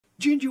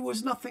Ginger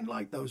was nothing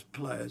like those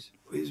players.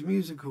 His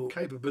musical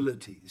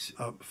capabilities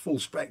are full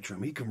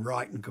spectrum. He can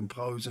write and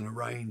compose and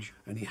arrange,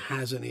 and he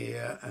has an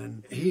ear,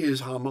 and he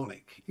is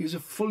harmonic. He's a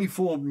fully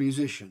formed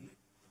musician.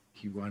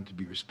 He wanted to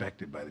be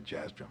respected by the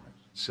jazz drummers.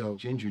 So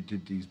Ginger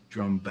did these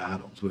drum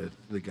battles with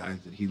the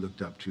guys that he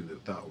looked up to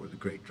that thought were the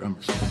great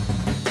drummers.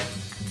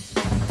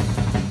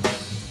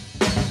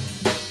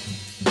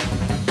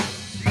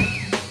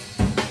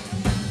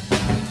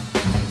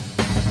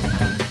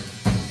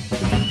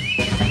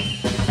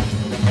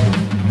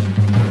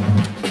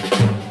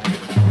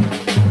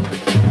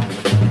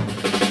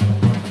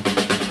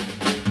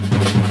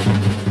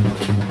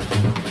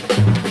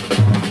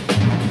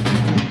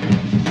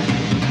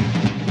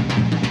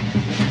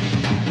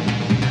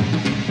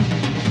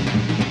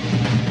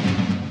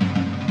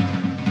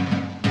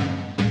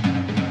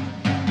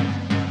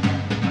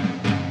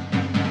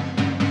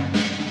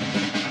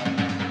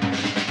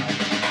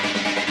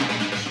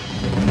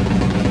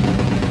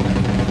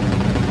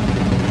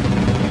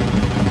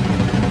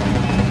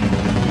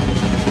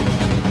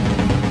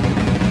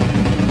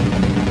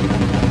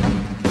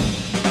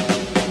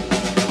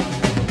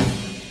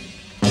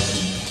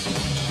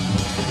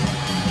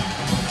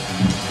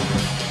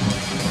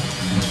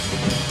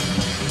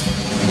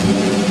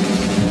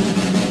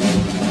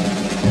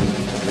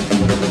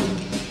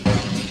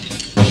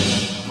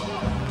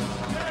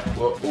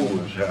 What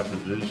always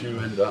happens is you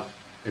end up,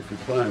 if you're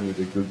playing with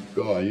a good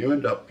guy, you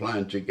end up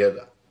playing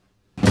together.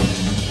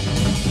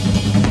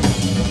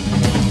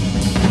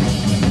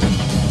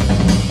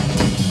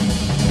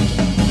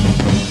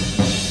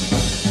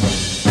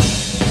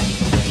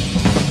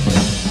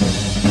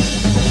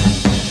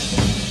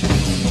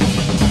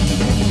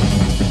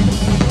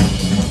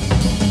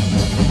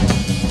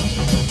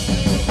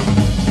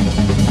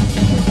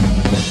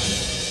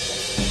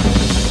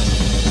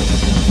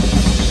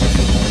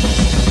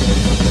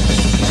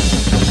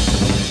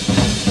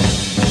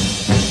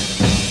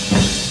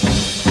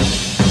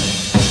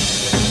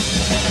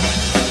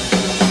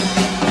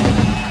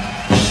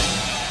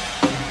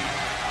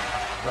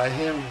 By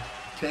him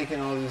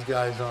taking all these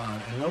guys on,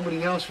 and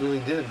nobody else really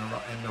did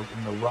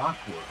in the rock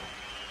world,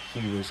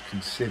 he was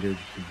considered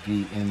to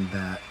be in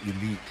that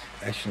elite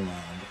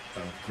echelon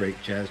of great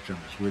jazz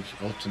drummers, which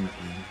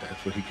ultimately,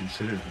 that's what he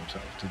considered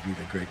himself, to be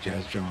the great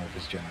jazz drummer of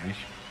his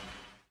generation.